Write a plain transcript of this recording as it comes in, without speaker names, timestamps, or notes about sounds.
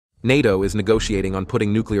NATO is negotiating on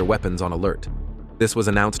putting nuclear weapons on alert. This was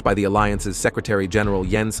announced by the alliance's Secretary-General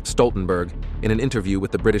Jens Stoltenberg in an interview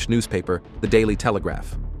with the British newspaper, The Daily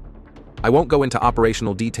Telegraph. "I won't go into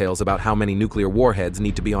operational details about how many nuclear warheads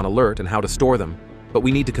need to be on alert and how to store them, but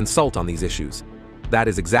we need to consult on these issues. That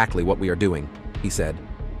is exactly what we are doing," he said.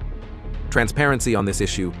 Transparency on this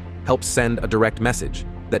issue helps send a direct message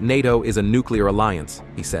that NATO is a nuclear alliance,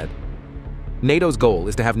 he said. NATO's goal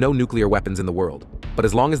is to have no nuclear weapons in the world, but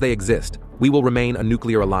as long as they exist, we will remain a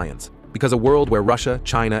nuclear alliance, because a world where Russia,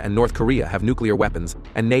 China, and North Korea have nuclear weapons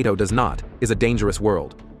and NATO does not is a dangerous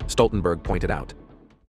world, Stoltenberg pointed out.